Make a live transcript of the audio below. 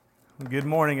Good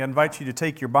morning. I invite you to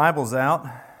take your Bibles out,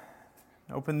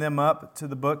 open them up to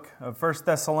the book of 1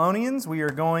 Thessalonians. We are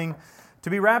going to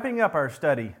be wrapping up our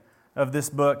study of this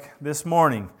book this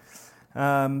morning.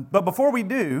 But before we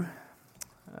do,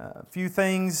 a few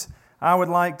things I would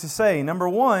like to say. Number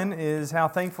one is how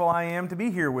thankful I am to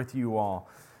be here with you all,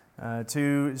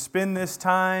 to spend this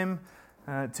time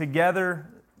together,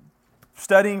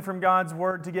 studying from God's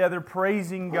Word together,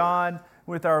 praising God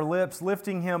with our lips,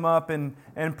 lifting Him up and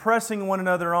pressing one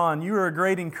another on. You are a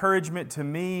great encouragement to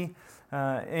me,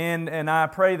 and I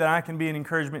pray that I can be an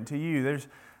encouragement to you. There's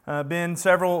been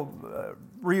several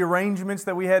rearrangements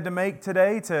that we had to make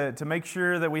today to make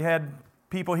sure that we had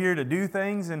people here to do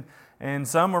things, and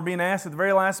some were being asked at the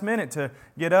very last minute to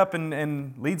get up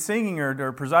and lead singing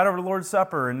or preside over the Lord's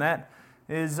Supper, and that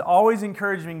is always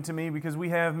encouraging to me because we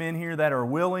have men here that are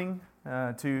willing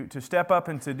to step up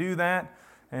and to do that,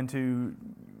 and to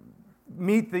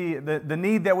meet the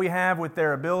need that we have with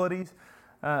their abilities.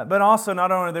 But also, not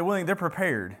only are they willing, they're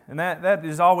prepared. And that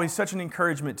is always such an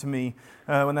encouragement to me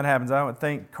when that happens. I would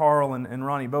thank Carl and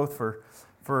Ronnie both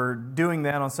for doing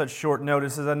that on such short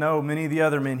notice, as I know many of the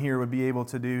other men here would be able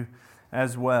to do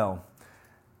as well.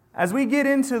 As we get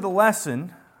into the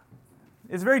lesson,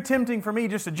 it's very tempting for me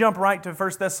just to jump right to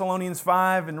 1 Thessalonians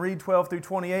 5 and read 12 through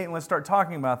 28, and let's start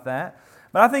talking about that.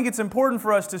 But I think it's important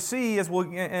for us to see,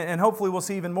 and hopefully we'll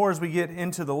see even more as we get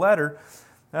into the letter,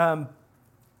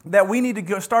 that we need to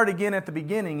go start again at the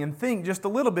beginning and think just a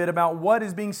little bit about what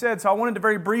is being said. So I wanted to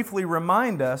very briefly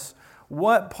remind us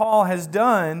what Paul has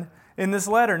done in this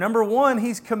letter. Number one,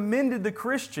 he's commended the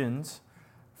Christians,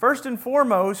 first and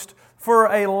foremost, for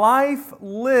a life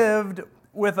lived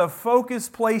with a focus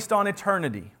placed on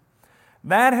eternity.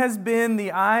 That has been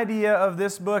the idea of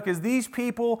this book, is these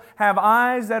people have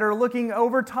eyes that are looking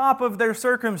over top of their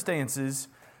circumstances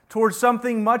towards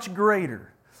something much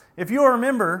greater. If you'll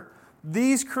remember,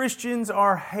 these Christians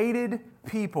are hated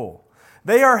people.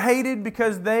 They are hated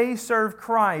because they serve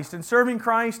Christ. And serving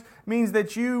Christ means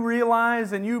that you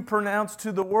realize and you pronounce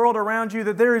to the world around you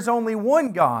that there is only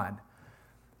one God.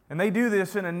 And they do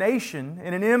this in a nation,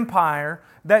 in an empire,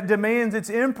 that demands its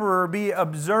emperor be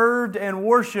observed and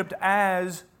worshipped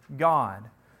as God.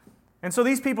 And so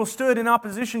these people stood in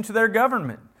opposition to their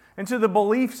government and to the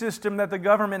belief system that the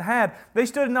government had. They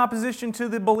stood in opposition to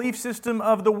the belief system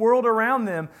of the world around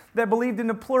them that believed in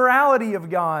a plurality of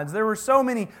gods. There were so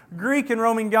many Greek and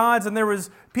Roman gods, and there was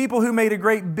people who made a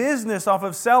great business off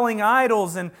of selling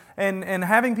idols and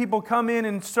having people come in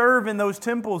and serve in those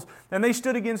temples. And they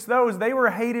stood against those. They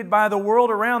were hated by the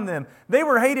world around them. They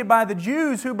were hated by the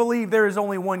Jews who believed there is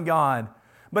only one God.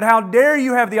 But how dare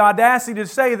you have the audacity to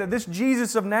say that this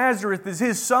Jesus of Nazareth is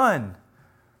His Son?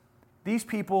 These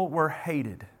people were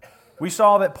hated. We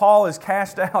saw that Paul is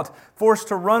cast out, forced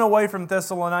to run away from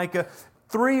Thessalonica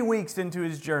 3 weeks into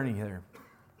his journey there.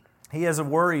 He has a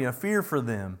worry, a fear for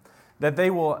them, that they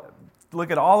will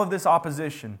look at all of this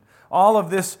opposition, all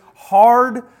of this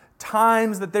hard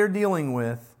times that they're dealing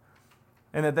with,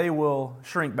 and that they will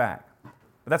shrink back.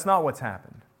 But that's not what's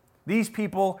happened. These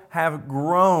people have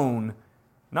grown,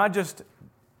 not just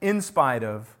in spite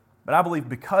of, but I believe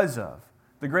because of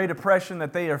the great oppression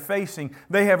that they are facing.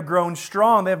 They have grown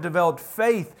strong. They have developed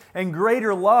faith and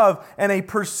greater love and a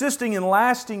persisting and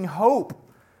lasting hope.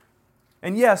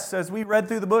 And yes, as we read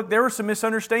through the book, there were some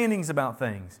misunderstandings about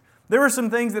things. There were some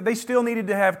things that they still needed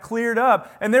to have cleared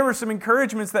up. And there were some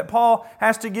encouragements that Paul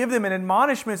has to give them and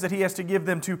admonishments that he has to give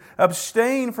them to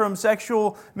abstain from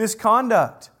sexual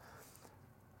misconduct.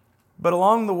 But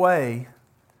along the way,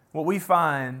 what we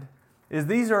find is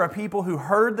these are a people who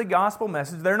heard the gospel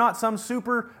message. They're not some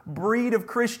super breed of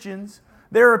Christians.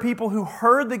 There are people who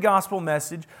heard the gospel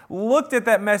message, looked at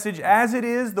that message as it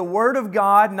is, the Word of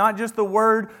God, not just the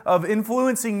word of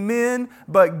influencing men,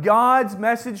 but God's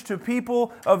message to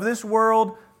people of this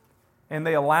world, and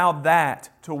they allowed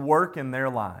that to work in their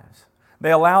lives.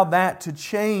 They allowed that to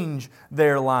change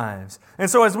their lives. And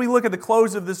so as we look at the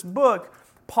close of this book,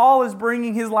 Paul is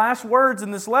bringing his last words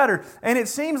in this letter. And it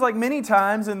seems like many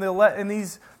times in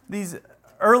these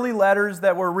early letters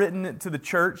that were written to the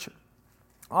church,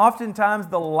 oftentimes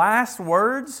the last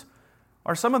words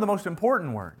are some of the most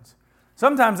important words.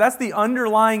 Sometimes that's the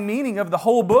underlying meaning of the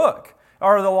whole book,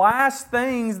 are the last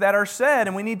things that are said,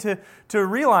 and we need to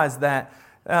realize that.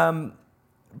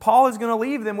 Paul is going to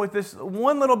leave them with this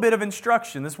one little bit of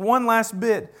instruction, this one last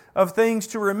bit of things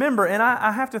to remember. And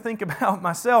I have to think about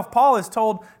myself. Paul has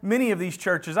told many of these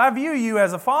churches, I view you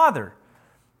as a father.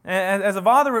 As a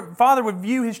father would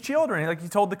view his children, like he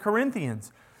told the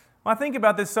Corinthians. Well, I think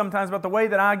about this sometimes, about the way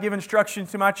that I give instruction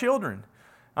to my children.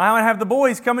 I might have the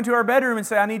boys come into our bedroom and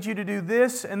say, I need you to do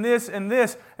this and this and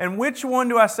this. And which one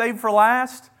do I save for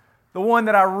last? The one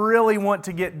that I really want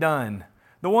to get done.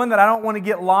 The one that I don't want to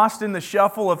get lost in the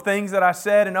shuffle of things that I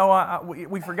said and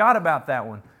we forgot about that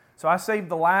one. So I saved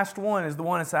the last one as the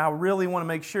one that said, I really want to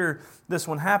make sure this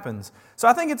one happens. So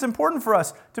I think it's important for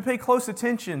us to pay close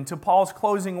attention to Paul's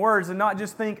closing words and not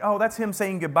just think, oh, that's him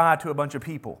saying goodbye to a bunch of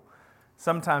people.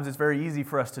 Sometimes it's very easy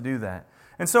for us to do that.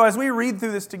 And so as we read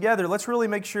through this together, let's really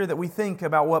make sure that we think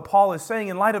about what Paul is saying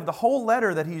in light of the whole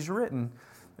letter that he's written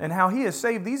and how he has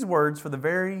saved these words for the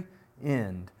very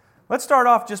end. Let's start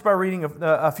off just by reading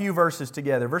a few verses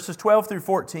together, verses 12 through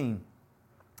 14.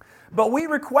 But we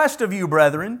request of you,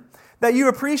 brethren, that you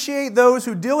appreciate those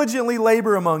who diligently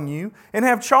labor among you and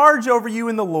have charge over you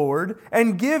in the Lord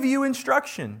and give you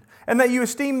instruction, and that you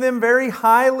esteem them very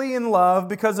highly in love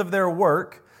because of their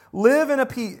work. Live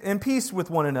in peace with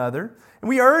one another. And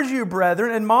we urge you,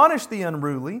 brethren, admonish the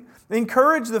unruly,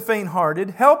 encourage the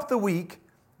faint-hearted, help the weak,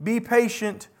 be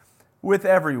patient with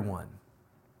everyone.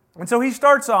 And so he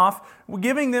starts off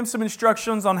giving them some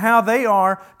instructions on how they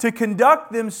are to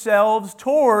conduct themselves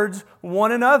towards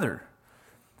one another.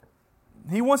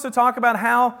 He wants to talk about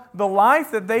how the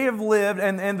life that they have lived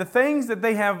and the things that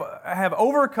they have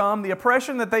overcome, the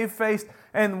oppression that they've faced,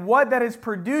 and what that has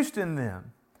produced in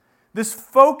them. This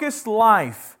focused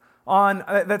life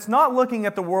that's not looking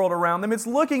at the world around them, it's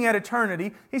looking at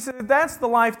eternity. He said, that's the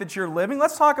life that you're living.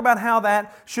 Let's talk about how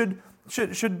that should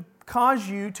cause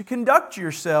you to conduct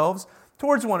yourselves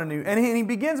towards one another. And he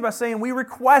begins by saying, we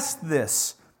request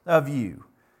this of you.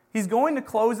 He's going to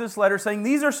close this letter saying,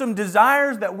 these are some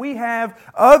desires that we have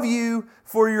of you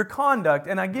for your conduct.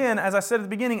 And again, as I said at the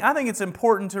beginning, I think it's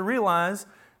important to realize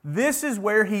this is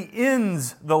where he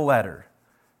ends the letter,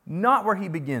 not where he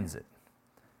begins it.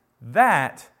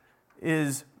 That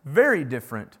is very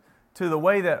different to the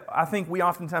way that I think we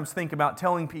oftentimes think about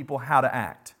telling people how to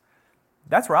act.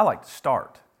 That's where I like to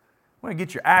start. I want to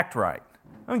get your act right.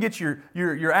 I want to get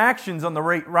your actions on the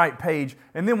right page,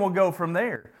 and then we'll go from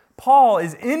there. Paul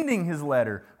is ending his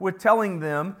letter with telling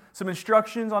them some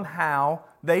instructions on how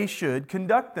they should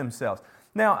conduct themselves.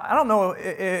 Now, I don't know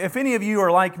if any of you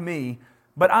are like me,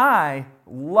 but I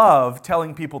love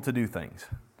telling people to do things.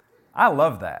 I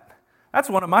love that. That's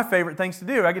one of my favorite things to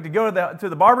do. I get to go to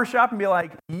the barber shop and be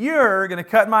like, you're going to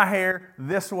cut my hair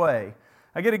this way.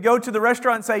 I get to go to the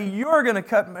restaurant and say, you're going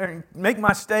to make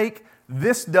my steak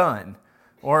this done,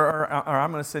 or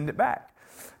I'm going to send it back.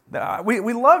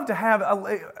 We love to have,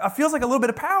 it feels like a little bit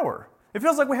of power. It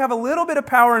feels like we have a little bit of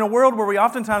power in a world where we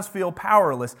oftentimes feel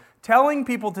powerless. Telling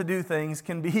people to do things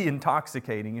can be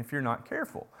intoxicating if you're not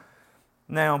careful.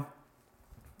 Now,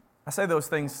 I say those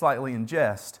things slightly in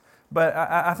jest, but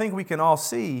I think we can all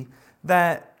see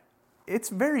that it's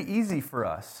very easy for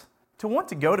us to want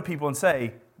to go to people and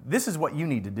say, this is what you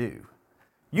need to do.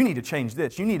 You need to change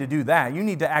this. You need to do that. You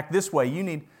need to act this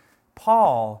way.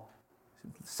 Paul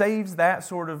saves that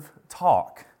sort of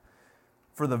talk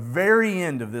for the very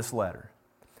end of this letter.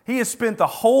 He has spent the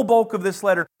whole bulk of this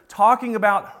letter talking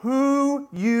about who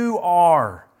you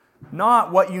are,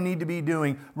 not what you need to be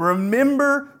doing.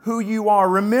 Remember who you are.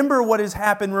 Remember what has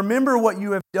happened. Remember what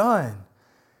you have done.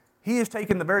 He has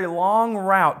taken the very long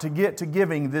route to get to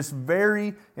giving this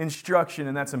very instruction,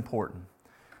 and that's important.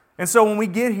 And so when we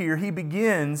get here, he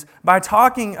begins by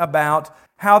talking about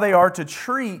how they are to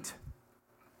treat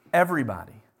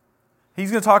everybody.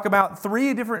 He's going to talk about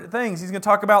three different things. He's going to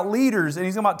talk about leaders, and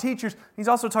he's going to talk about teachers. He's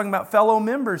also talking about fellow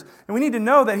members. And we need to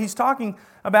know that he's talking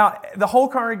about the whole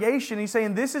congregation. He's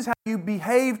saying this is how you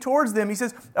behave towards them. He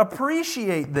says,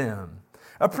 appreciate them.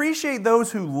 Appreciate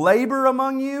those who labor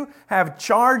among you, have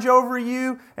charge over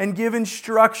you, and give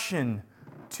instruction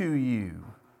to you.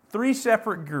 Three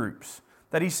separate groups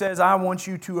that he says, I want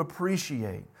you to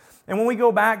appreciate. And when we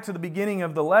go back to the beginning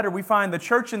of the letter, we find the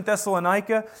church in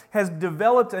Thessalonica has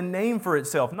developed a name for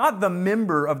itself. Not the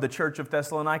member of the church of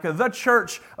Thessalonica, the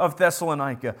church of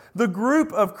Thessalonica. The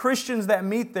group of Christians that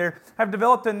meet there have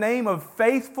developed a name of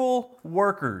faithful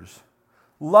workers,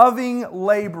 loving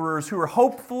laborers who are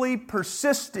hopefully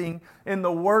persisting in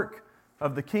the work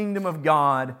of the kingdom of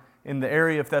God in the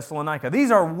area of Thessalonica.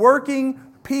 These are working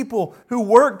people who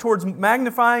work towards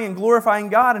magnifying and glorifying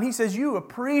God. And he says, you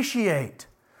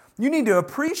need to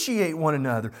appreciate one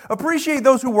another. Appreciate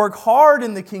those who work hard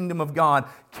in the kingdom of God.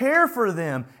 Care for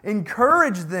them.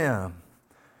 Encourage them.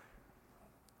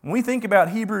 When we think about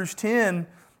Hebrews 10,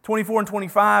 24 and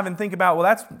 25 and think about, well,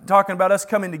 that's talking about us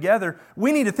coming together,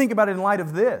 we need to think about it in light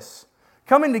of this.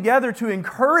 Coming together to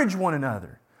encourage one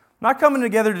another. Not coming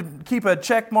together to keep a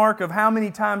check mark of how many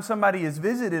times somebody is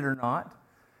visited or not.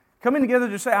 Coming together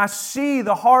to say, I see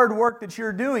the hard work that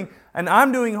you're doing, and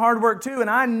I'm doing hard work too, and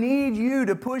I need you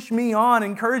to push me on,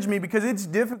 encourage me, because it's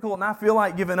difficult and I feel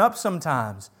like giving up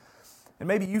sometimes. And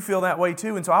maybe you feel that way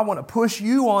too, and so I want to push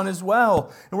you on as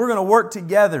well. And we're going to work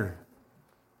together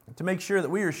to make sure that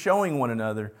we are showing one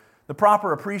another the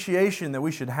proper appreciation that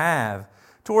we should have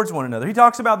towards one another. He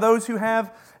talks about those who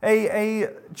have a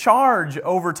charge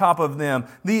over top of them,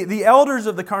 the elders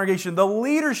of the congregation, the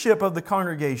leadership of the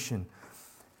congregation.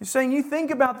 He's saying you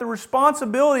think about the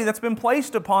responsibility that's been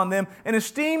placed upon them and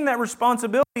esteem that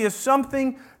responsibility as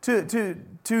something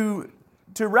to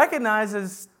recognize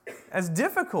as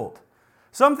difficult.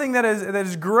 Something that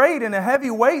is great and a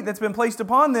heavy weight that's been placed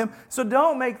upon them. So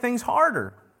don't make things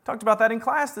harder. Talked about that in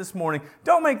class this morning.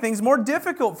 Don't make things more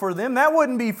difficult for them. That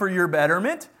wouldn't be for your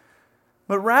betterment.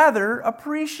 But rather,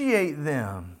 appreciate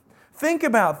them. Think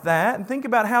about that and think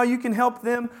about how you can help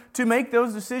them to make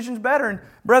those decisions better. And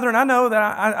brethren, I know that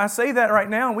I say that right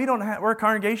now, and we're a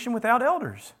congregation without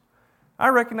elders. I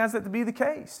recognize that to be the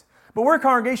case. But we're a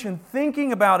congregation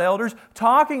thinking about elders,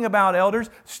 talking about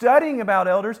elders, studying about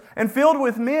elders, and filled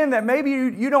with men that maybe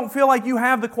you don't feel like you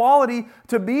have the quality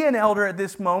to be an elder at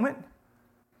this moment.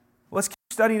 Let's keep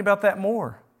studying about that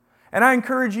more. And I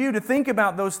encourage you to think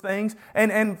about those things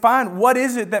and find what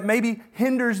is it that maybe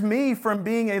hinders me from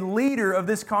being a leader of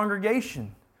this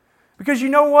congregation. Because you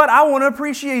know what? I want to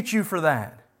appreciate you for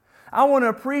that. I want to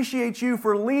appreciate you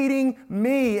for leading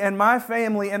me and my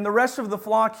family and the rest of the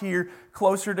flock here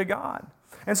closer to God.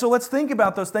 And so let's think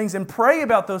about those things and pray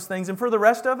about those things. And for the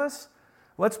rest of us,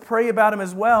 let's pray about them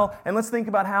as well. And let's think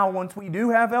about how once we do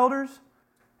have elders,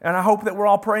 and I hope that we're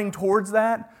all praying towards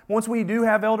that. Once we do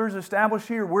have elders established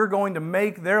here, we're going to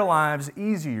make their lives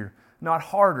easier, not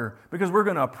harder, because we're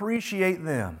going to appreciate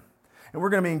them. And we're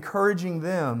going to be encouraging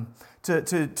them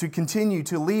to continue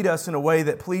to lead us in a way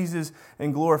that pleases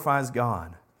and glorifies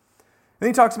God. Then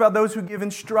he talks about those who give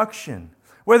instruction,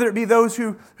 whether it be those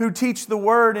who teach the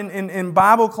Word in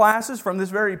Bible classes from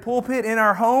this very pulpit, in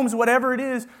our homes, whatever it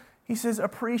is. He says,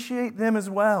 appreciate them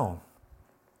as well.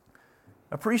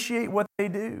 Appreciate what they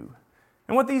do.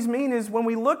 And what these mean is when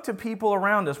we look to people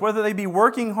around us, whether they be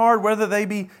working hard, whether they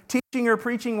be teaching or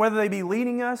preaching, whether they be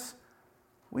leading us,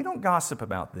 we don't gossip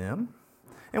about them.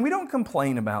 And we don't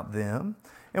complain about them.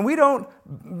 And we don't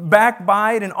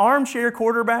backbite an armchair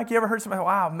quarterback. You ever heard somebody,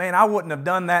 wow, man, I wouldn't have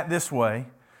done that this way.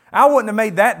 I wouldn't have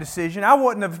made that decision. I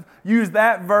wouldn't have used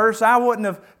that verse. I wouldn't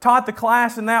have taught the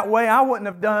class in that way. I wouldn't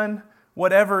have done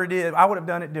whatever it is. I would have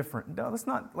done it different. No,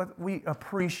 we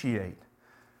appreciate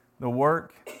the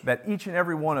work that each and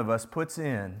every one of us puts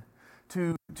in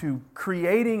to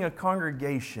creating a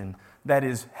congregation that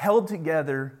is held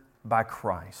together by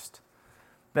Christ,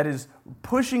 that is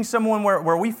pushing someone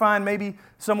where we find maybe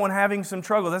someone having some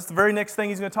trouble. That's the very next thing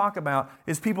he's going to talk about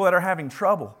is people that are having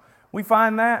trouble. We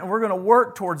find that and we're going to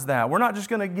work towards that. We're not just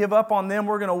going to give up on them.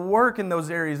 We're going to work in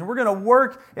those areas. And we're going to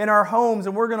work in our homes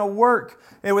and we're going to work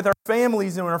with our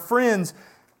families and our friends.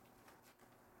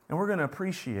 And we're going to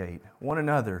appreciate one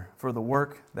another for the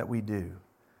work that we do.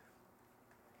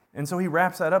 And so he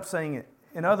wraps that up saying,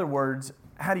 in other words,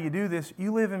 how do you do this?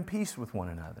 You live in peace with one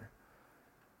another.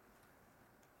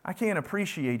 I can't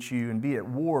appreciate you and be at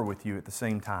war with you at the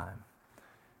same time.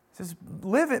 He says,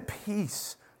 live at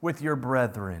peace with your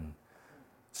brethren.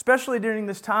 Especially during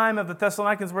this time of the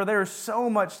Thessalonians where there are so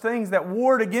much things that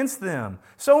warred against them.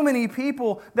 So many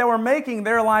people that were making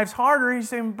their lives harder. He's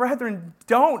saying, brethren,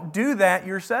 don't do that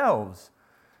yourselves.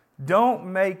 Don't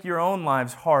make your own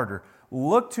lives harder.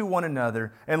 Look to one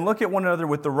another and look at one another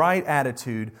with the right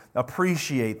attitude.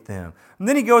 Appreciate them. And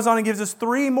then he goes on and gives us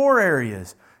 3 more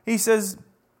areas. He says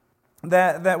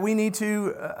that we need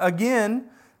to, again,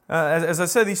 as I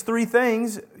said, these 3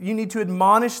 things, you need to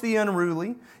admonish the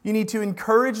unruly, you need to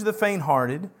encourage the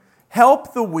faint-hearted,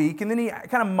 help the weak, and then he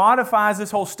kind of modifies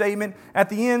this whole statement at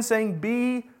the end saying,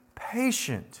 be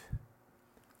patient.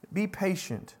 Be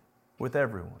patient with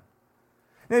everyone.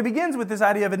 Now he begins with this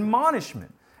idea of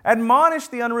admonishment. Admonish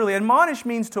the unruly. Admonish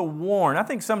means to warn. I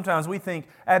think sometimes we think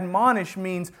admonish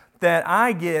means that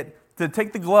I get to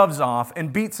take the gloves off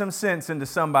and beat some sense into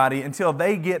somebody until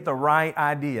they get the right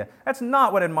idea. That's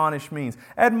not what admonish means.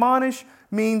 Admonish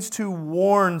means to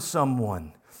warn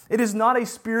someone. It is not a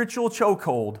spiritual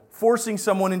chokehold forcing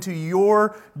someone into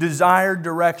your desired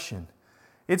direction.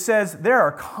 It says there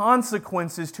are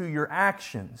consequences to your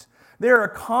actions. There are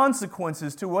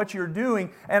consequences to what you're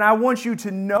doing, and I want you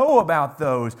to know about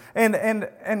those, and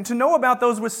to know about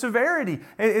those with severity.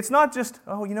 It's not just,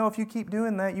 if you keep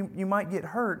doing that, you might get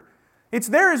hurt.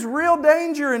 There is real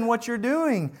danger in what you're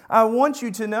doing. I want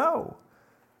you to know.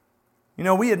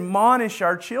 We admonish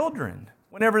our children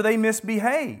whenever they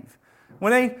misbehave.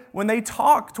 when they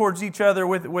talk towards each other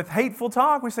with hateful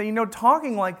talk, we say,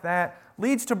 talking like that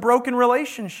leads to broken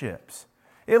relationships.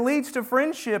 It leads to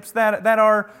friendships that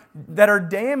are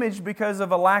damaged because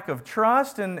of a lack of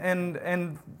trust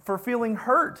and for feeling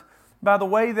hurt by the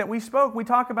way that we spoke. We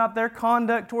talk about their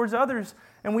conduct towards others,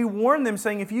 and we warn them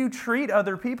saying, if you treat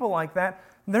other people like that,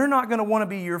 they're not going to want to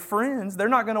be your friends. They're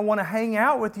not going to want to hang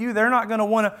out with you. They're not going to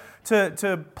want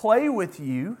to play with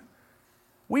you.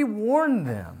 We warn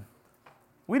them.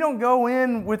 We don't go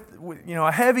in with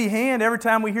a heavy hand every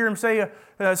time we hear them say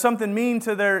something mean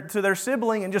to their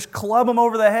sibling and just club them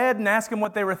over the head and ask them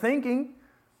what they were thinking.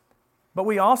 But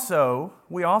we also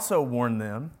warn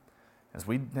them, as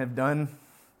we have done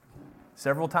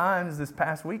several times this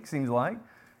past week, seems like,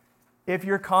 if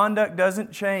your conduct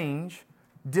doesn't change,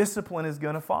 discipline is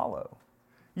going to follow.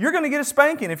 You're going to get a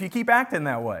spanking if you keep acting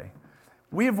that way.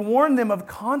 We have warned them of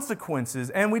consequences,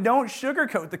 and we don't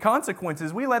sugarcoat the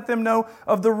consequences. We let them know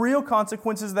of the real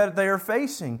consequences that they are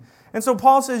facing. And so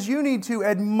Paul says you need to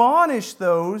admonish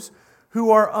those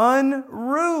who are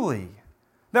unruly.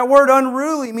 That word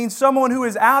unruly means someone who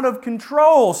is out of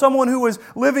control, someone who is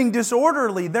living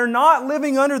disorderly. They're not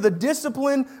living under the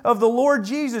discipline of the Lord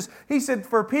Jesus. He said,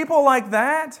 for people like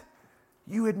that,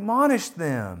 you admonish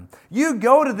them. You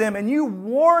go to them and you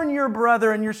warn your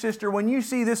brother and your sister when you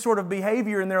see this sort of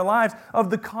behavior in their lives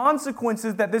of the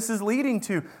consequences that this is leading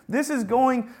to.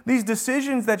 These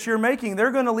decisions that you're making,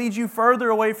 they're going to lead you further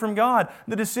away from God.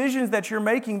 The decisions that you're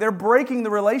making, they're breaking the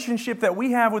relationship that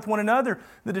we have with one another.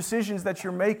 The decisions that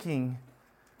you're making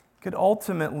could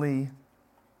ultimately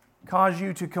cause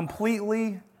you to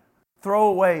completely throw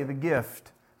away the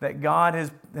gift that God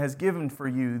has given for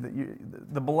you,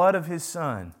 the blood of His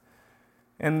Son,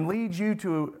 and leads you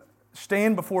to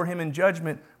stand before Him in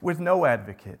judgment with no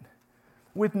advocate,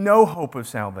 with no hope of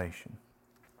salvation.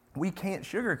 We can't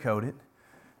sugarcoat it.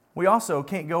 We also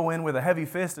can't go in with a heavy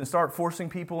fist and start forcing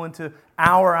people into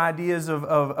our ideas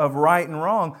of right and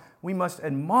wrong. We must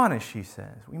admonish, he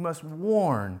says. We must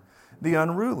warn the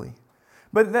unruly.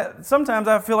 But sometimes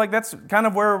I feel like that's kind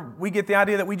of where we get the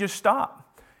idea that we just stop.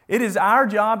 It is our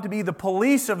job to be the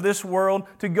police of this world,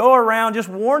 to go around just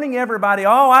warning everybody,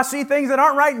 I see things that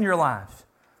aren't right in your lives.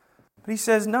 But he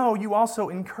says, no, you also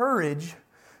encourage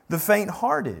the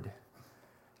faint-hearted.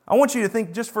 I want you to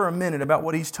think just for a minute about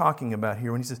what he's talking about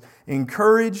here when he says,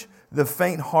 encourage the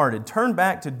faint-hearted. Turn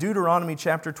back to Deuteronomy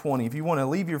chapter 20. If you want to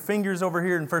leave your fingers over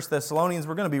here in 1 Thessalonians,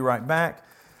 we're going to be right back.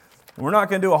 We're not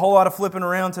going to do a whole lot of flipping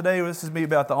around today. This is be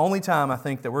about the only time I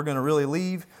think that we're going to really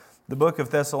leave the book of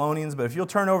Thessalonians. But if you'll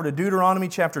turn over to Deuteronomy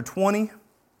chapter 20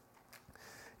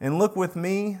 and look with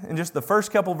me in just the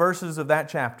first couple verses of that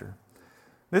chapter.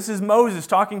 This is Moses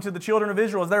talking to the children of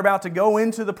Israel as they're about to go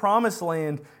into the promised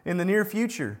land in the near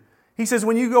future. He says,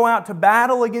 when you go out to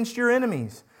battle against your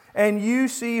enemies and you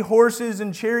see horses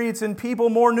and chariots and people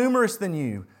more numerous than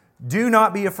you, do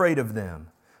not be afraid of them.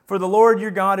 For the Lord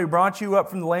your God who brought you up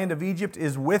from the land of Egypt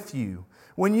is with you.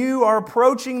 When you are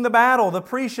approaching the battle, the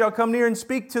priest shall come near and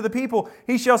speak to the people.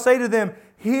 He shall say to them,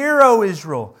 Hear, O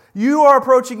Israel, you are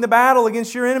approaching the battle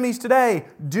against your enemies today.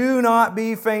 Do not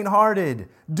be faint-hearted.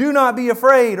 Do not be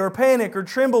afraid or panic or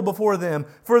tremble before them.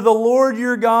 For the Lord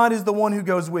your God is the one who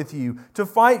goes with you to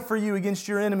fight for you against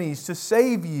your enemies, to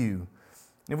save you.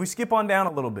 If we skip on down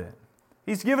a little bit,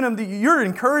 he's given them, you're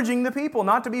encouraging the people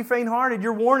not to be faint-hearted.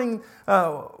 You're warning,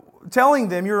 telling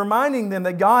them, you're reminding them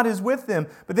that God is with them.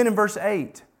 But then in verse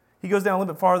 8, he goes down a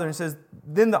little bit farther and says,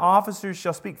 Then the officers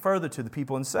shall speak further to the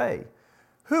people and say,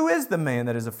 Who is the man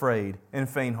that is afraid and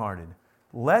faint-hearted?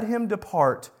 Let him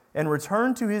depart and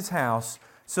return to his house,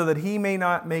 so that he may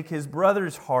not make his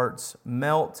brothers' hearts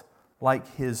melt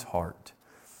like his heart.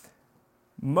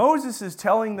 Moses is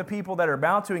telling the people that are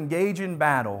about to engage in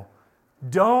battle,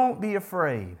 don't be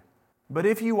afraid. But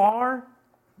if you are,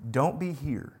 don't be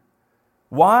here.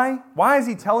 Why? Why is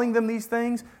he telling them these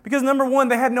things? Because number one,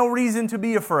 they had no reason to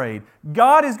be afraid.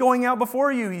 God is going out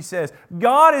before you, he says.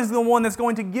 God is the one that's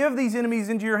going to give these enemies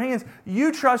into your hands.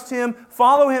 You trust Him,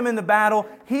 follow Him in the battle.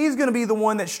 He's going to be the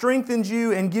one that strengthens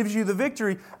you and gives you the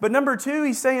victory. But number two,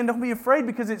 he's saying don't be afraid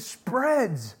because it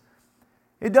spreads.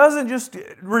 It doesn't just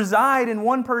reside in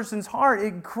one person's heart.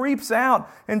 It creeps out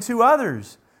into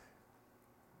others.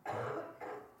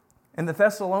 And the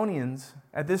Thessalonians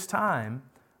at this time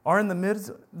they're in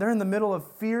the middle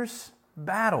of fierce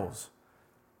battles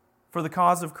for the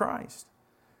cause of Christ.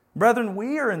 Brethren,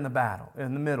 we are in the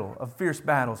middle of fierce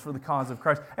battles for the cause of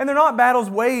Christ. And they're not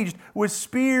battles waged with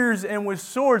spears and with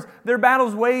swords. They're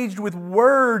battles waged with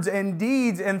words and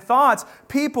deeds and thoughts.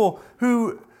 People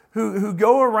who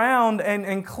go around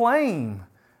and claim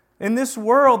in this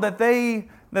world that they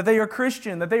that they are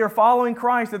Christian, that they are following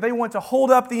Christ, that they want to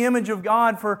hold up the image of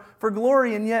God for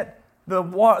glory, and yet the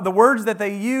words that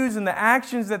they use and the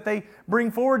actions that they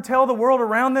bring forward tell the world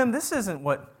around them,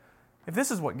 if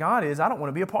this is what God is, I don't want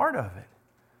to be a part of it.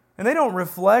 And they don't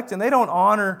reflect and they don't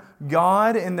honor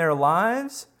God in their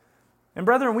lives. And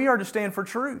brethren, we are to stand for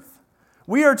truth.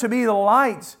 We are to be the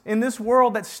light in this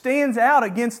world that stands out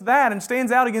against that and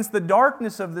stands out against the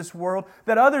darkness of this world,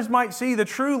 that others might see the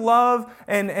true love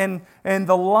and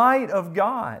the light of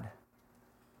God.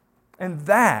 And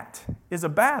that is a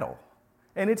battle.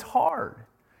 And it's hard.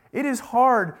 It is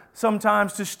hard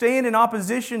sometimes to stand in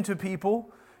opposition to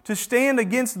people, to stand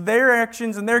against their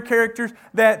actions and their characters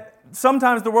that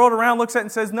sometimes the world around looks at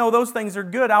and says, no, those things are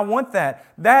good. I want that.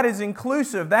 That is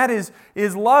inclusive. That is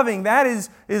loving. That is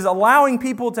allowing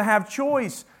people to have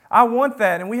choice. I want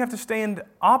that. And we have to stand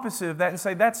opposite of that and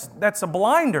say, that's a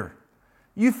blinder.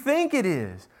 You think it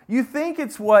is. You think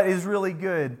it's what is really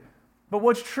good. But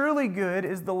what's truly good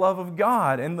is the love of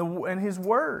God and His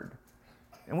Word.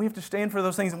 And we have to stand for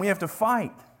those things, and we have to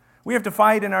fight. We have to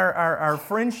fight in our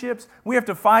friendships. We have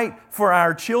to fight for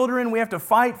our children. We have to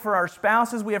fight for our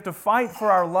spouses. We have to fight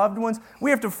for our loved ones.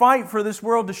 We have to fight for this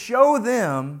world to show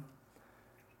them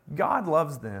God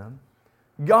loves them.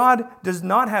 God does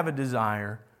not have a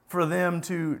desire for them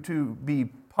to be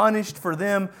punished, for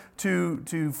them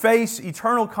to face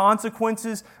eternal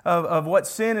consequences of what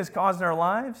sin has caused in our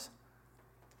lives.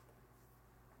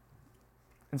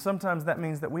 And sometimes that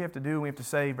means that we have to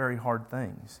say very hard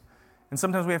things. And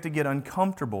sometimes we have to get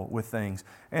uncomfortable with things.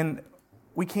 And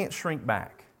we can't shrink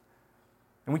back.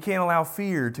 And we can't allow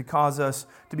fear to cause us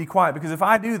to be quiet. Because if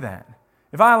I do that,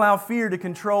 if I allow fear to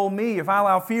control me, if I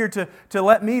allow fear to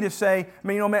let me to say,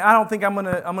 I don't think I'm going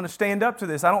to stand up to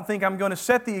this. I don't think I'm going to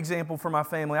set the example for my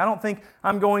family. I don't think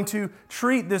I'm going to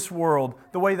treat this world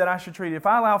the way that I should treat it. If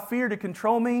I allow fear to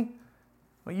control me,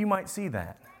 well, you might see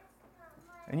that.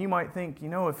 And you might think,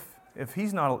 if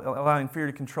he's not allowing fear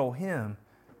to control him,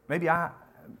 maybe I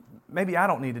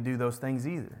don't need to do those things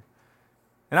either.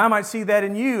 And I might see that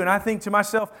in you, and I think to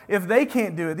myself, if they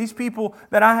can't do it, these people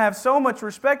that I have so much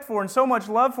respect for and so much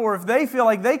love for, if they feel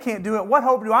like they can't do it, what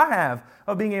hope do I have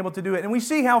of being able to do it? And we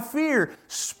see how fear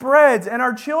spreads, and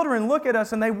our children look at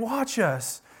us and they watch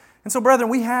us. And so, brethren,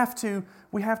 we have to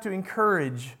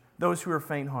encourage those who are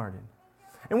faint-hearted.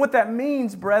 And what that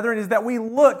means, brethren, is that we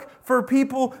look for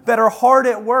people that are hard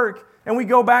at work, and we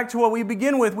go back to what we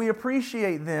begin with. We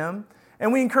appreciate them,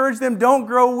 and we encourage them, don't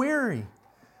grow weary.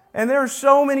 And there are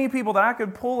so many people that I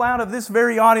could pull out of this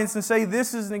very audience and say,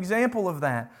 this is an example of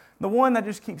that. The one that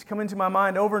just keeps coming to my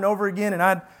mind over and over again, and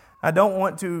I don't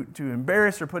want to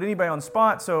embarrass or put anybody on the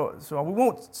spot, so we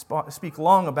won't speak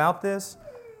long about this.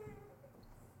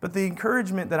 But the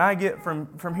encouragement that I get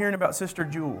from hearing about Sister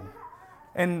Jewel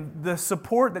and the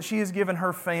support that she has given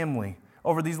her family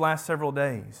over these last several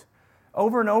days,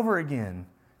 over and over again,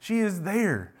 she is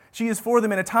there. She is for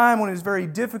them in a time when it is very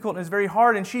difficult and it's very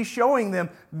hard, and she's showing them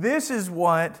this is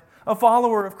what a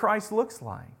follower of Christ looks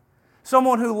like.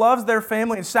 Someone who loves their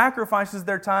family and sacrifices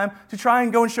their time to try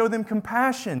and go and show them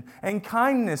compassion and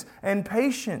kindness and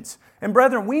patience. And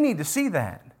brethren, we need to see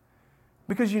that.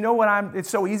 Because you know what it's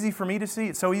so easy for me to see?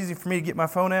 It's so easy for me to get my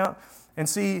phone out and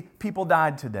see people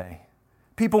died today.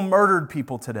 People murdered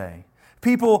people today.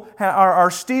 People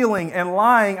are stealing and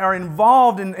lying, are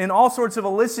involved in all sorts of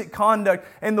illicit conduct,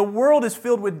 and the world is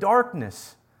filled with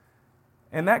darkness.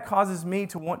 And that causes me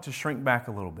to want to shrink back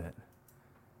a little bit.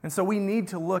 And so we need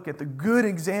to look at the good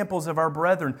examples of our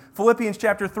brethren. Philippians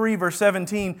chapter 3, verse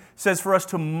 17 says for us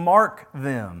to mark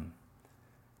them.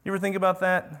 You ever think about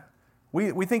that?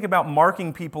 We think about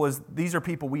marking people as these are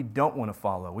people we don't want to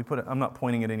follow. I'm not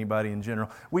pointing at anybody in general.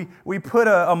 We put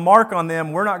a mark on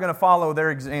them. We're not going to follow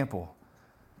their example.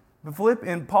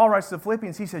 And Paul writes to the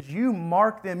Philippians, he says, you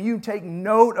mark them, you take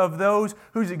note of those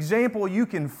whose example you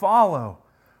can follow,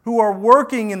 who are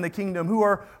working in the kingdom, who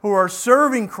are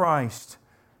serving Christ.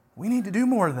 We need to do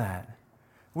more of that.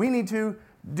 We need to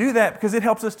do that because it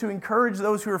helps us to encourage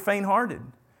those who are faint-hearted.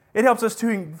 It helps us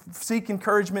to seek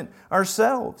encouragement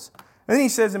ourselves. And then he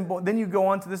says, and then you go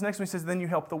on to this next one, he says, then you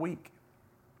help the weak.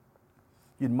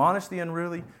 You admonish the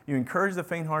unruly, you encourage the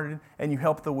faint-hearted, and you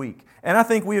help the weak. And I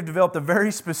think we have developed a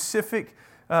very specific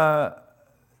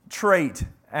trait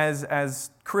as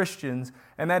Christians,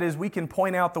 and that is we can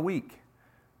point out the weak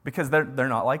because they're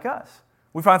not like us.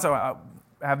 We find I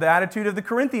have the attitude of the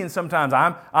Corinthians sometimes.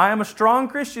 I am a strong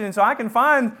Christian, and so I can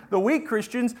find the weak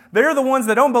Christians. They're the ones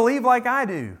that don't believe like I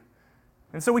do.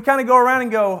 And so we kind of go around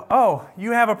and go, oh,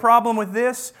 you have a problem with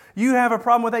this, you have a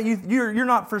problem with that, you're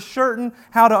not for certain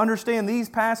how to understand these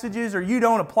passages, or you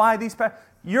don't apply these passages.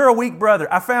 You're a weak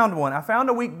brother. I found one. I found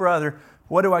a weak brother.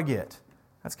 What do I get?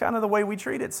 That's kind of the way we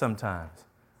treat it sometimes.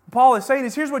 Paul is saying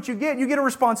here's what you get. You get a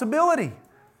responsibility.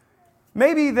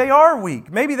 Maybe they are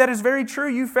weak. Maybe that is very true.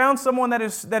 You found someone that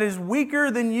is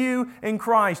weaker than you in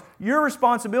Christ. Your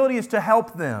responsibility is to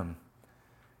help them.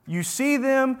 You see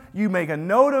them, you make a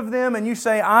note of them, and you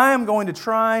say, I am going to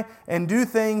try and do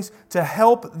things to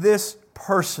help this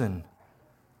person.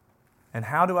 And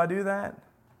how do I do that?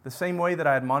 The same way that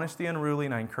I admonish the unruly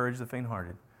and I encourage the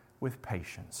faint-hearted, with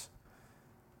patience.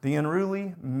 The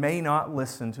unruly may not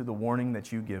listen to the warning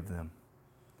that you give them.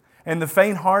 And the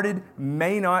faint-hearted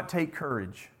may not take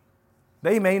courage.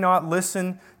 They may not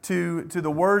listen to the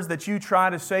words that you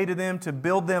try to say to them to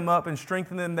build them up and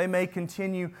strengthen them. They may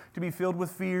continue to be filled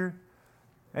with fear.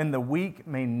 And the weak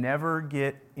may never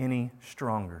get any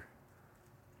stronger.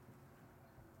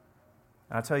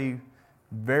 I tell you,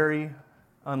 very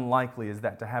unlikely is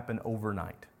that to happen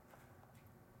overnight.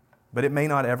 But it may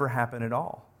not ever happen at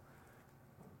all.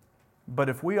 But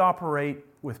if we operate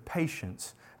with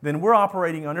patience, then we're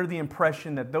operating under the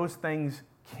impression that those things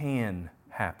can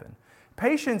happen.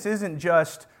 Patience isn't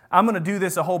just, I'm going to do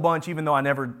this a whole bunch even though I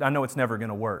know it's never going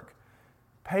to work.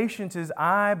 Patience is,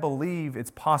 I believe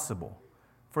it's possible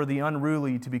for the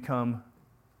unruly to become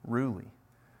ruly,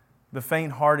 the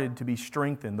faint-hearted to be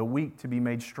strengthened, the weak to be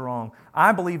made strong.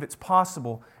 I believe it's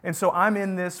possible, and so I'm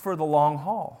in this for the long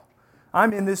haul.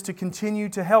 I'm in this to continue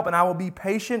to help, and I will be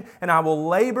patient, and I will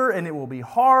labor, and it will be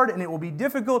hard, and it will be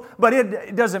difficult, but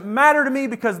it doesn't matter to me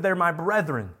because they're my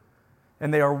brethren,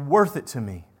 and they are worth it to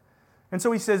me. And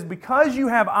so he says, because you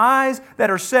have eyes that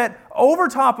are set over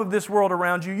top of this world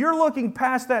around you, you're looking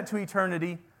past that to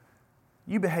eternity,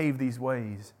 you behave these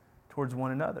ways towards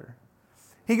one another.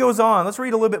 He goes on, let's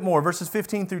read a little bit more, verses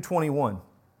 15 through 21.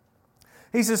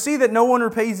 He says, see that no one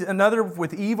repays another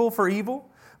with evil for evil,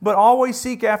 but always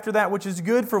seek after that which is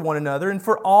good for one another and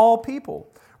for all people.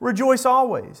 Rejoice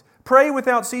always. Pray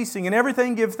without ceasing. In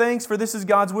everything give thanks, for this is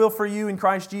God's will for you in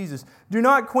Christ Jesus. Do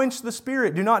not quench the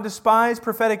Spirit. Do not despise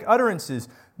prophetic utterances,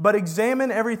 but examine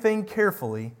everything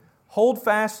carefully. Hold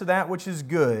fast to that which is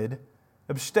good.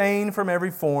 Abstain from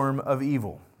every form of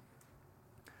evil.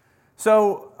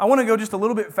 So I want to go just a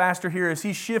little bit faster here as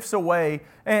he shifts away.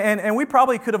 And we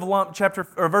probably could have lumped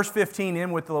verse 15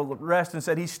 in with the rest and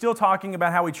said he's still talking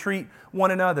about how we treat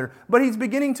one another. But he's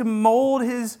beginning to mold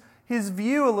his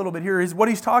view a little bit here, is what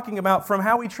he's talking about from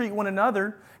how we treat one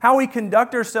another, how we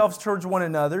conduct ourselves towards one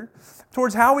another,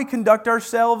 towards how we conduct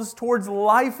ourselves towards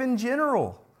life in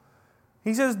general.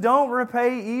 He says, don't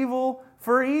repay evil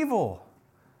for evil,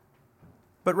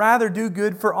 but rather do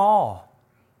good for all.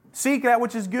 Seek that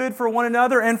which is good for one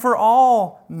another and for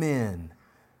all men.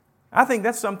 I think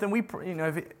that's something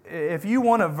if you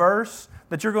want a verse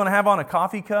that you're going to have on a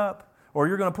coffee cup, or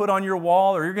you're going to put on your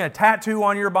wall, or you're going to tattoo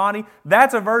on your body,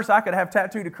 that's a verse I could have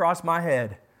tattooed across my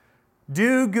head.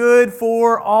 Do good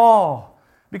for all.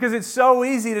 Because it's so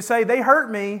easy to say, they hurt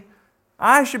me,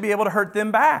 I should be able to hurt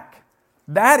them back.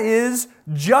 That is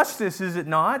justice, is it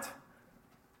not?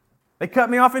 They cut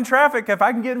me off in traffic. If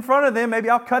I can get in front of them, maybe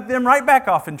I'll cut them right back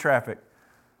off in traffic.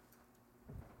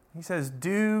 He says,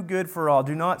 do good for all.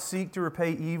 Do not seek to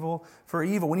repay evil for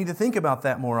evil. We need to think about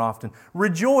that more often.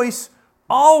 Rejoice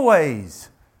always.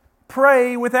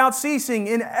 Pray without ceasing.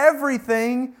 In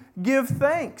everything, give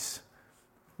thanks.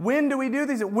 When do we do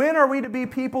these? When are we to be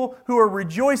people who are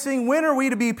rejoicing? When are we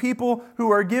to be people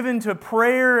who are given to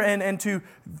prayer and to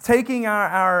taking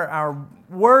our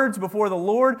words before the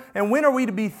Lord? And when are we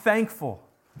to be thankful?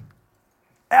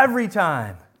 Every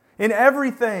time, in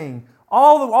everything,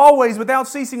 always, without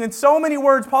ceasing. In so many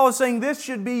words, Paul is saying this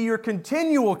should be your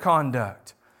continual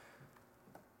conduct.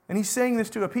 And he's saying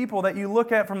this to a people that you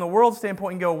look at from the world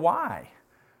standpoint and go, why?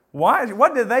 Why?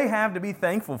 What do they have to be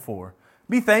thankful for?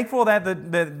 Be thankful that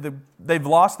they've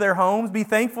lost their homes. Be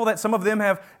thankful that some of them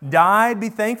have died. Be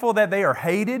thankful that they are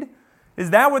hated.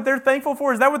 Is that what they're thankful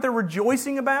for? Is that what they're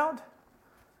rejoicing about?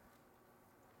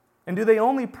 And do they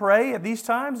only pray at these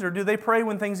times, or do they pray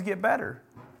when things get better?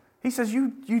 He says you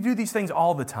do these things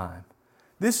all the time.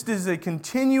 This is a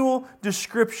continual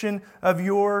description of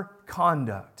your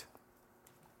conduct.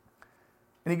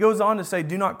 And he goes on to say,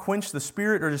 do not quench the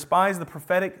Spirit or despise the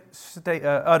prophetic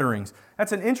utterings.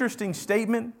 That's an interesting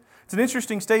statement. It's an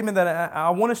interesting statement that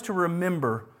I want us to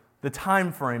remember the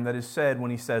time frame that is said when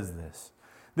he says this.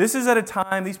 This is at a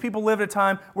time, these people live at a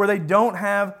time where they don't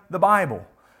have the Bible.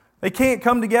 They can't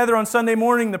come together on Sunday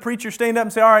morning, the preacher stand up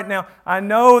and say, all right, now, I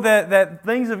know that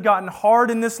things have gotten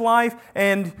hard in this life,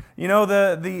 and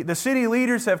the city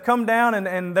leaders have come down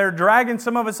and they're dragging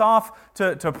some of us off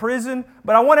to prison,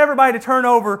 but I want everybody to turn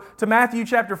over to Matthew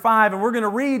chapter 5, and we're going to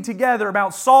read together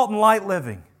about salt and light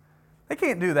living. They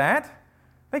can't do that.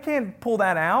 They can't pull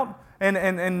that out,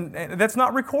 and that's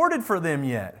not recorded for them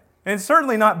yet. And it's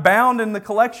certainly not bound in the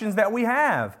collections that we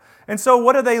have. And so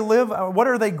what do they live? What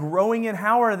are they growing in?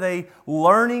 How are they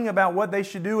learning about what they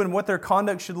should do and what their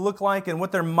conduct should look like and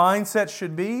what their mindset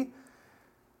should be?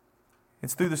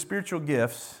 It's through the spiritual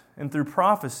gifts and through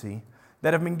prophecy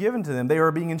that have been given to them. They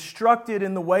are being instructed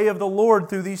in the way of the Lord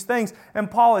through these things.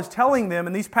 And Paul is telling them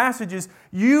in these passages,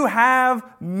 you have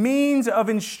means of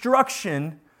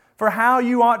instruction for how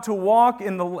you ought to walk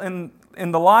in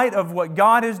the light of what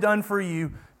God has done for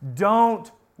you. Don't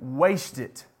waste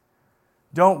it.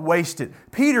 Don't waste it.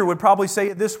 Peter would probably say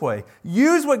it this way.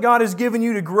 Use what God has given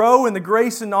you to grow in the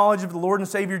grace and knowledge of the Lord and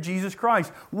Savior Jesus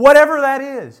Christ. Whatever that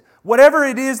is, whatever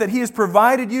it is that He has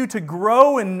provided you to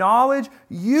grow in knowledge,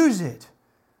 use it.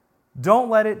 Don't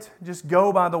let it just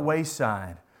go by the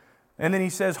wayside. And then he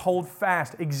says, hold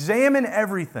fast. Examine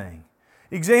everything.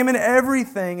 Examine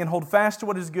everything and hold fast to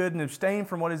what is good and abstain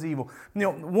from what is evil.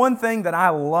 One thing that I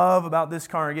love about this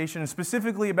congregation, and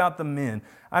specifically about the men,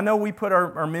 I know we put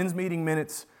our men's meeting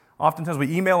minutes, oftentimes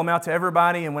we email them out to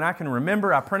everybody, and when I can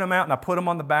remember, I print them out and I put them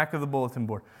on the back of the bulletin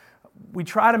board. We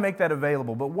try to make that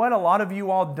available, but what a lot of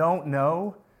you all don't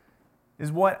know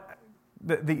is what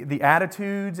the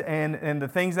attitudes and the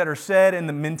things that are said and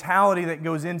the mentality that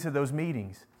goes into those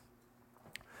meetings.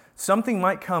 Something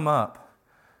might come up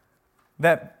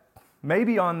that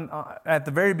maybe at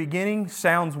the very beginning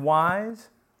sounds wise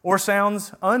or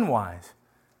sounds unwise.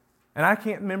 And I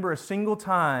can't remember a single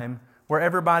time where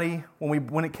everybody,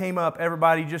 when it came up,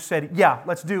 everybody just said, yeah,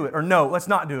 let's do it, or no, let's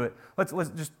not do it. Let's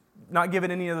just not give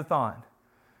it any other thought.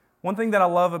 One thing that I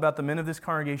love about the men of this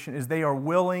congregation is they are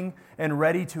willing and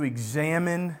ready to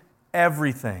examine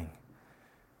everything.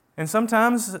 And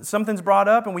sometimes something's brought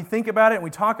up and we think about it and we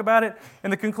talk about it,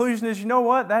 and the conclusion is, you know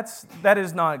what, that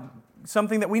is not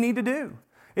something that we need to do.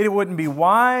 It wouldn't be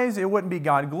wise. It wouldn't be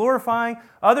God glorifying.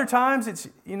 Other times it's,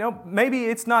 maybe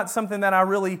it's not something that I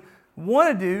really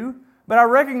want to do, but I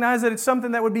recognize that it's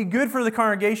something that would be good for the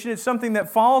congregation. It's something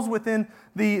that falls within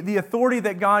the authority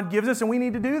that God gives us, and we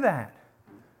need to do that.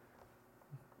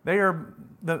 They are,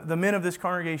 the men of this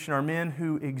congregation are men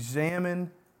who examine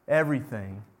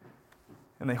everything,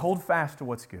 and they hold fast to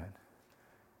what's good.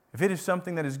 If it is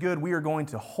something that is good, we are going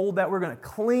to hold that. We're going to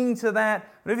cling to that.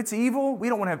 But if it's evil, we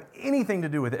don't want to have anything to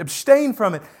do with it. Abstain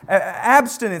from it.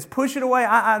 Abstinence. Push it away.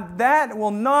 That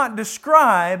will not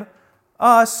describe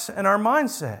us and our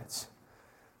mindsets.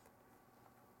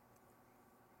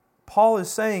 Paul is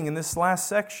saying in this last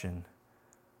section,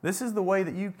 this is the way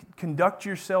that you conduct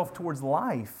yourself towards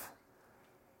life.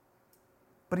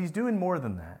 But he's doing more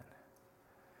than that.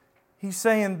 He's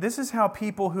saying this is how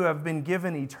people who have been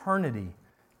given eternity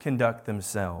conduct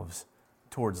themselves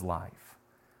towards life.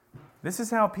 This is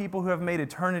how people who have made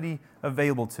eternity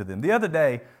available to them. The other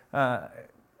day,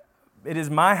 it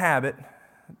is my habit,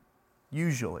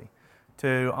 usually,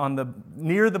 to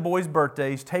near the boys'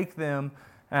 birthdays, take them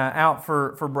out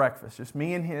for breakfast. Just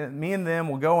me and them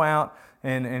will go out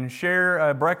and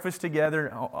share breakfast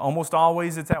together. Almost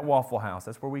always it's at Waffle House.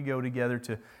 That's where we go together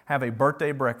to have a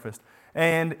birthday breakfast.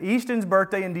 And Easton's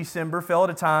birthday in December fell at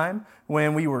a time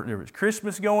when there was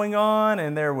Christmas going on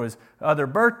and there was other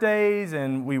birthdays,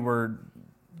 and we were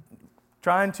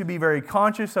trying to be very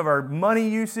conscious of our money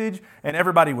usage, and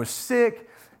everybody was sick,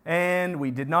 and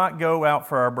we did not go out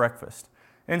for our breakfast.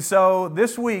 And so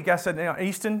this week I said,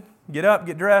 Easton, get up,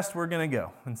 get dressed, we're going to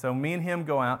go. And so me and him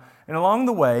go out, and along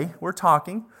the way we're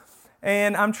talking,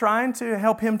 and I'm trying to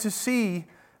help him to see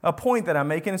a point that I'm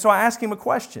making. And so I asked him a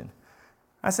question.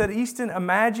 I said, Easton,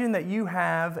 imagine that you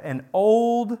have an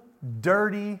old,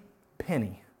 dirty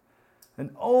penny.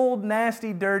 An old,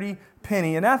 nasty, dirty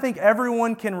penny. And I think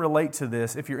everyone can relate to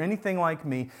this. If you're anything like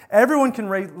me, everyone can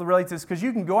relate to this, because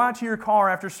you can go out to your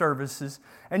car after services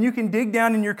and you can dig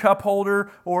down in your cup holder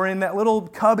or in that little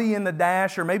cubby in the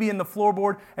dash or maybe in the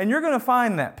floorboard, and you're going to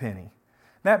find that penny.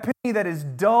 That penny that is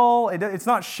dull. It's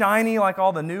not shiny like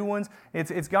all the new ones.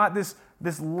 It's got this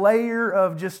layer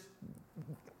of just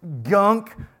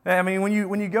gunk. I mean, when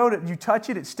you go to you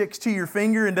touch it, it sticks to your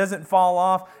finger and doesn't fall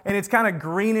off, and it's kind of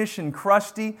greenish and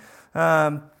crusty.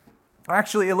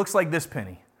 Actually, it looks like this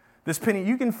penny. This penny,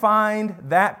 you can find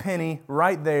that penny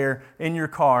right there in your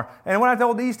car. And what I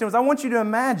told Easton was, I want you to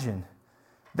imagine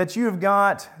that you have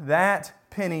got that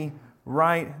penny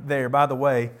right there. By the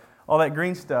way, all that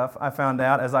green stuff, I found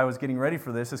out as I was getting ready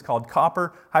for this, is called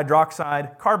copper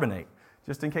hydroxide carbonate.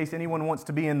 Just in case anyone wants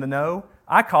to be in the know,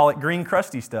 I call it green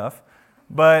crusty stuff,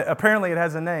 but apparently it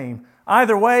has a name.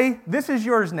 Either way, this is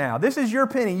yours now. This is your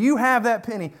penny. You have that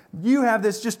penny. You have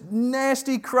this just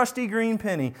nasty, crusty green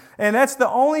penny. And that's the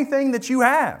only thing that you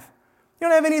have. You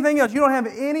don't have anything else. You don't have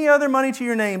any other money to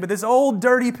your name but this old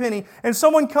dirty penny. And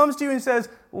someone comes to you and says,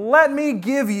 let me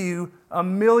give you $1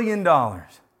 million.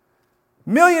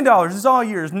 $1 million is all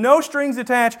yours. No strings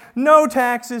attached, no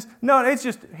taxes. No, it's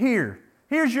just here.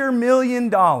 Here's your $1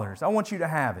 million. I want you to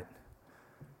have it.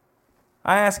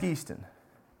 I ask Easton,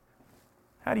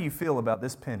 how do you feel about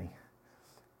this penny?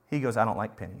 He goes, I don't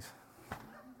like pennies.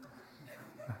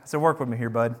 So work with me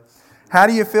here, bud. How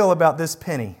do you feel about this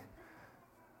penny?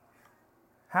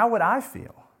 How would I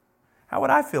feel? How would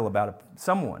I feel about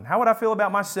someone? How would I feel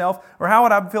about myself? Or how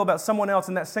would I feel about someone else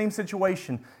in that same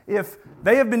situation if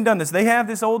they have been done this? They have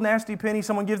this old nasty penny,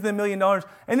 someone gives them $1 million,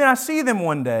 and then I see them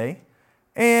one day,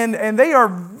 and they are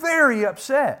very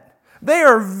upset. They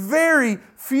are very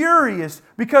furious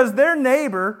because their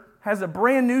neighbor has a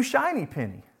brand new shiny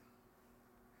penny.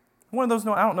 One of those,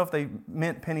 I don't know if they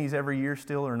mint pennies every year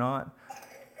still or not.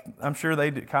 I'm sure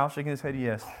they do. Kyle shaking his head,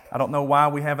 yes. I don't know why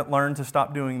we haven't learned to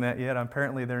stop doing that yet.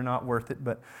 Apparently they're not worth it.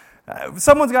 But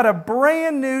someone's got a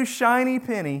brand new shiny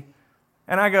penny,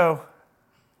 and I go,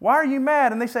 why are you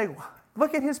mad? And they say,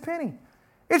 look at his penny.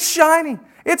 It's shiny.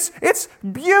 It's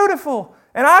beautiful.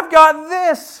 And I've got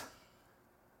this.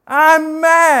 I'm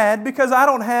mad because I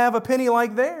don't have a penny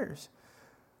like theirs.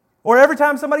 Or every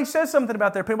time somebody says something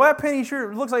about their penny, well, that penny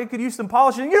sure looks like it could use some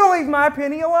polishing. You don't leave my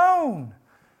penny alone.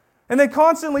 And they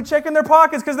constantly check in their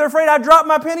pockets because they're afraid I dropped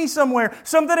my penny somewhere.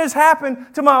 Something has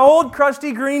happened to my old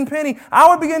crusty green penny. I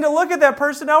would begin to look at that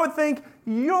person. I would think,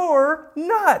 you're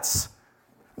nuts.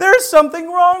 There's something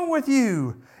wrong with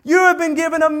you. You have been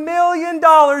given $1 million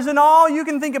and all you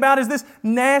can think about is this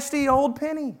nasty old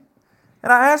penny.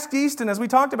 And I asked Easton as we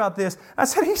talked about this, I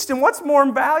said, Easton, what's more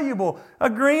valuable? A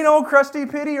green old crusty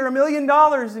penny or $1 million?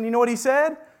 And you know what he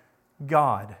said?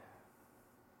 God.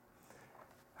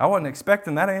 I wasn't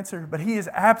expecting that answer, but he is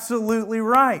absolutely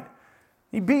right.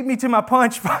 He beat me to my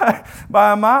punch by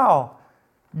a mile.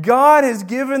 God has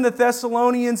given the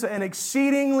Thessalonians an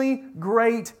exceedingly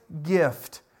great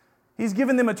gift. He's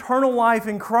given them eternal life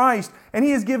in Christ, and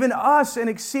He has given us an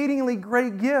exceedingly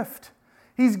great gift.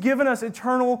 He's given us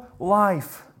eternal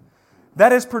life.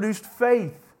 That has produced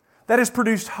faith. That has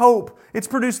produced hope. It's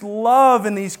produced love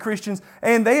in these Christians,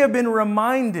 and they have been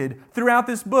reminded throughout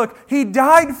this book, He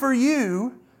died for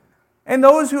you. And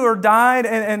those who are died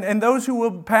and those who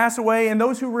will pass away and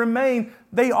those who remain,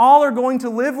 they all are going to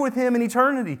live with Him in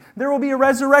eternity. There will be a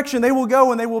resurrection. They will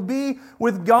go and they will be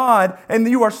with God. And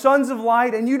you are sons of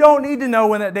light and you don't need to know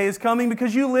when that day is coming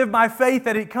because you live by faith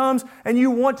that it comes and you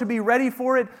want to be ready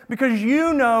for it because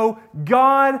you know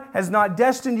God has not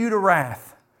destined you to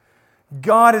wrath.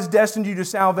 God has destined you to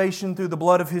salvation through the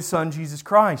blood of His Son, Jesus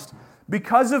Christ.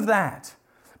 Because of that,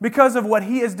 because of what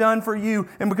He has done for you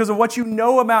and because of what you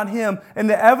know about Him and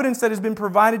the evidence that has been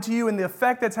provided to you and the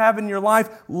effect that's had in your life,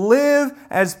 live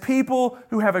as people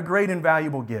who have a great and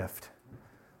valuable gift.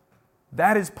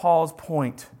 That is Paul's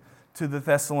point to the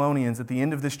Thessalonians at the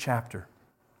end of this chapter.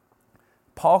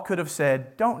 Paul could have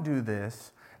said, don't do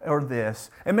this or this,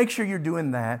 and make sure you're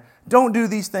doing that. Don't do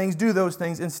these things, do those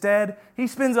things. Instead, he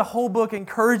spends a whole book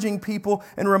encouraging people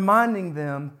and reminding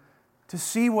them to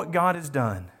see what God has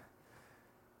done.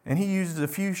 And he uses a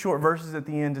few short verses at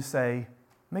the end to say,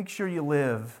 make sure you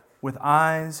live with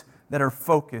eyes that are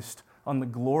focused on the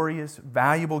glorious,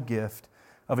 valuable gift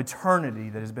of eternity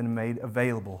that has been made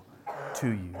available to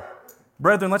you.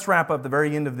 Brethren, let's wrap up the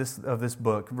very end of this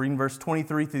book, reading verse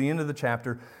 23 through the end of the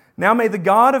chapter. Now may the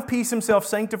God of peace Himself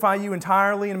sanctify you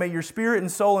entirely, and may your spirit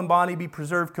and soul and body be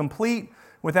preserved complete,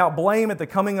 without blame at the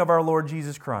coming of our Lord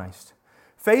Jesus Christ.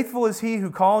 Faithful is He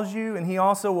who calls you, and He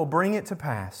also will bring it to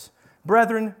pass.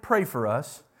 Brethren, pray for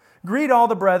us. Greet all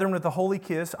the brethren with a holy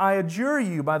kiss. I adjure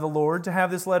you by the Lord to have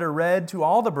this letter read to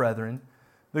all the brethren.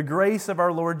 The grace of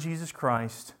our Lord Jesus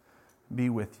Christ be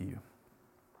with you.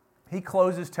 He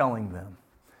closes telling them,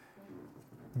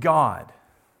 God,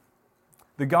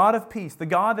 the God of peace, the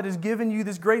God that has given you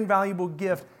this great and valuable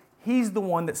gift, He's the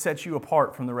one that sets you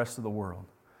apart from the rest of the world.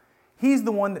 He's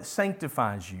the one that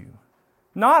sanctifies you.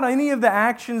 Not any of the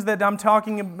actions that I'm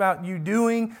talking about you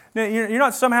doing. You're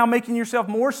not somehow making yourself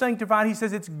more sanctified. He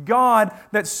says it's God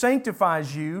that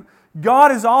sanctifies you.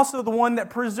 God is also the one that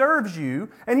preserves you.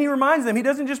 And He reminds them, He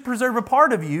doesn't just preserve a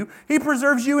part of you. He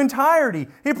preserves you entirety.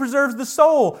 He preserves the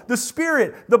soul, the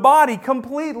spirit, the body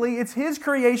completely. It's His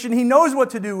creation. He knows what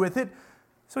to do with it.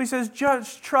 So He says,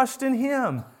 just trust in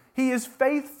Him. He is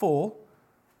faithful,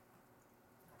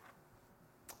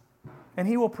 and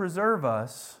He will preserve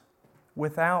us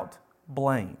without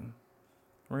blame.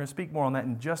 We're going to speak more on that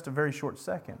in just a very short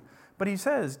second. But He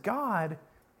says God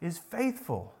is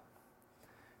faithful.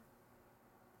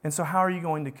 And so how are you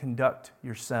going to conduct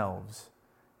yourselves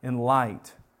in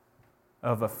light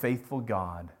of a faithful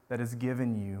God that has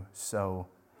given you so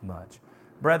much?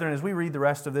 Brethren, as we read the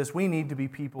rest of this, we need to be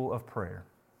people of prayer,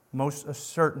 most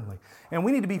certainly. And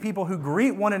we need to be people who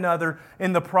greet one another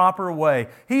in the proper way.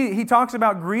 He talks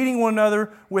about greeting one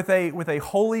another with a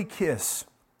holy kiss.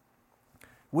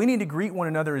 We need to greet one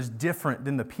another as different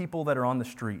than the people that are on the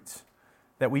streets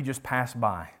that we just pass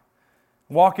by.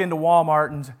 Walk into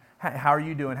Walmart and, how are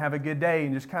you doing? Have a good day,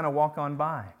 and just kind of walk on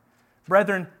by.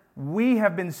 Brethren, we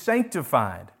have been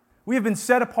sanctified. We have been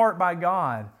set apart by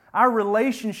God. Our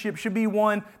relationship should be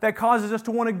one that causes us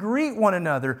to want to greet one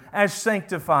another as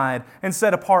sanctified and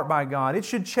set apart by God. It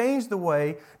should change the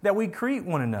way that we greet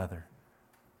one another.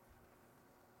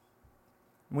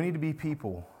 We need to be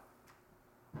people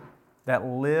that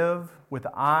live with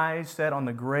eyes set on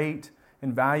the great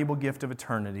and valuable gift of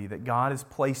eternity that God has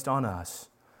placed on us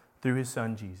through His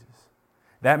Son Jesus.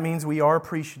 That means we are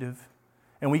appreciative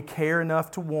and we care enough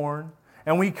to warn,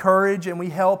 and we encourage and we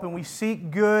help and we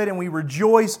seek good and we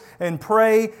rejoice and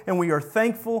pray and we are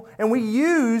thankful and we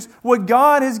use what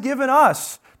God has given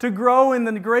us to grow in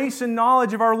the grace and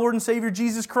knowledge of our Lord and Savior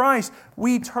Jesus Christ.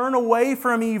 We turn away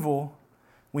from evil.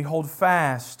 We hold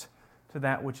fast to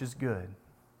that which is good.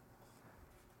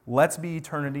 Let's be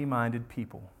eternity-minded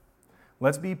people.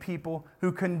 Let's be people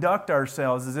who conduct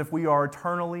ourselves as if we are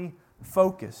eternally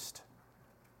focused.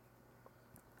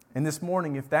 And this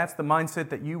morning, if that's the mindset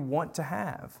that you want to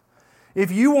have,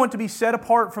 if you want to be set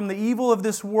apart from the evil of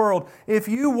this world, if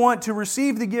you want to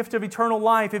receive the gift of eternal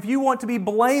life, if you want to be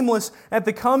blameless at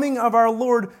the coming of our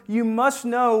Lord, you must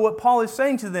know what Paul is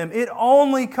saying to them. It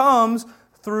only comes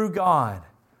through God.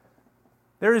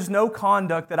 There is no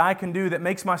conduct that I can do that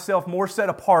makes myself more set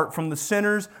apart from the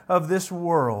sinners of this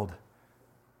world.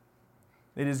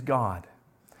 It is God.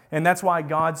 And that's why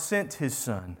God sent His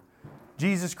Son,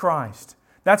 Jesus Christ.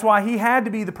 That's why He had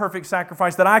to be the perfect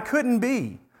sacrifice that I couldn't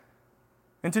be,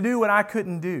 and to do what I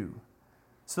couldn't do,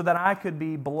 so that I could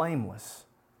be blameless.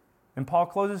 And Paul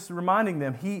closes reminding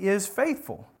them He is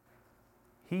faithful.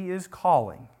 He is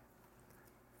calling.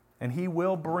 And He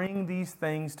will bring these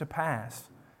things to pass.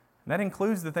 And that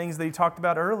includes the things that he talked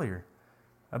about earlier,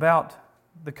 about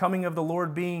the coming of the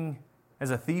Lord being as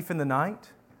a thief in the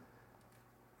night,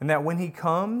 and that when He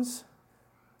comes,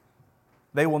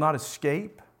 they will not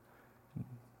escape.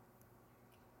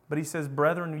 But he says,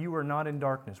 brethren, you are not in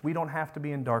darkness. We don't have to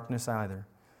be in darkness either.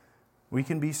 We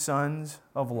can be sons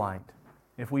of light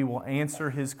if we will answer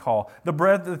His call.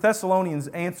 The Thessalonians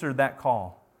answered that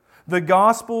call. The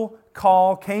gospel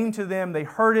call came to them. They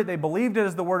heard it. They believed it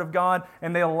as the Word of God,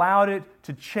 and they allowed it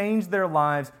to change their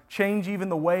lives, change even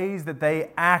the ways that they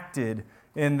acted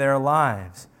in their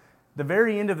lives. The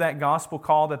very end of that gospel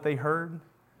call that they heard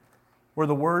were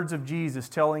the words of Jesus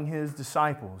telling His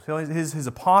disciples, His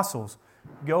apostles,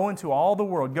 go into all the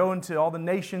world, go into all the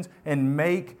nations and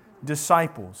make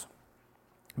disciples.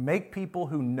 Make people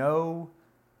who know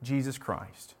Jesus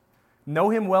Christ. Know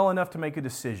Him well enough to make a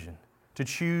decision, to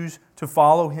choose to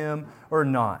follow Him or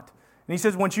not. And He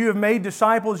says, once you have made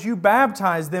disciples, you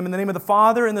baptize them in the name of the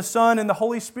Father and the Son and the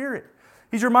Holy Spirit.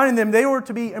 He's reminding them they were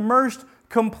to be immersed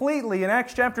completely. In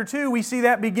Acts chapter 2, we see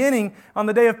that beginning on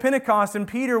the day of Pentecost. And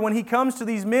Peter, when he comes to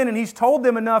these men and he's told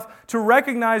them enough to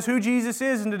recognize who Jesus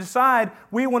is and to decide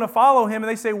we want to follow Him, and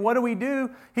they say, what do we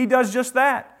do? He does just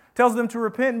that. Tells them to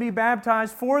repent and be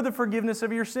baptized for the forgiveness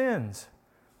of your sins.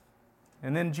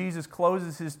 And then Jesus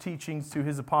closes His teachings to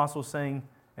His apostles saying,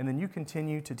 and then you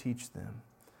continue to teach them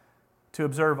to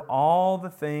observe all the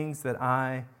things that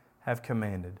I have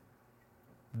commanded.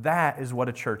 That is what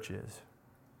a church is.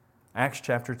 Acts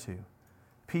chapter 2.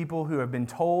 People who have been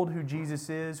told who Jesus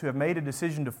is, who have made a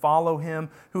decision to follow Him,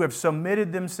 who have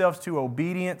submitted themselves to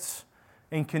obedience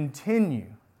and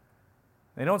continue.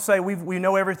 They don't say we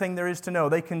know everything there is to know.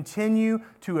 They continue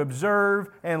to observe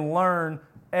and learn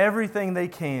everything they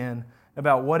can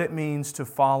about what it means to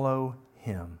follow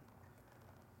Him.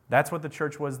 That's what the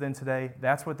church was then today.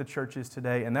 That's what the church is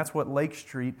today. And that's what Lake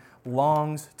Street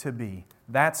longs to be.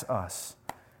 That's us.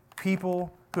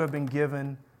 People who have been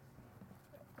given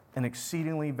an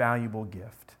exceedingly valuable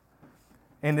gift.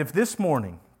 And if this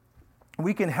morning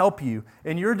we can help you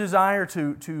in your desire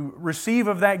to receive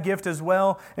of that gift as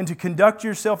well and to conduct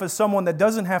yourself as someone that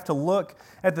doesn't have to look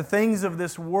at the things of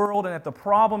this world and at the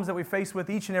problems that we face with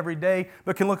each and every day,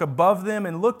 but can look above them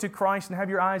and look to Christ and have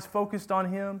your eyes focused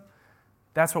on Him,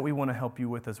 That's what we want to help you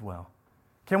with as well.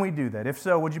 Can we do that? If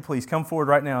so, would you please come forward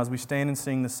right now as we stand and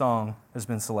sing the song that's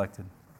been selected?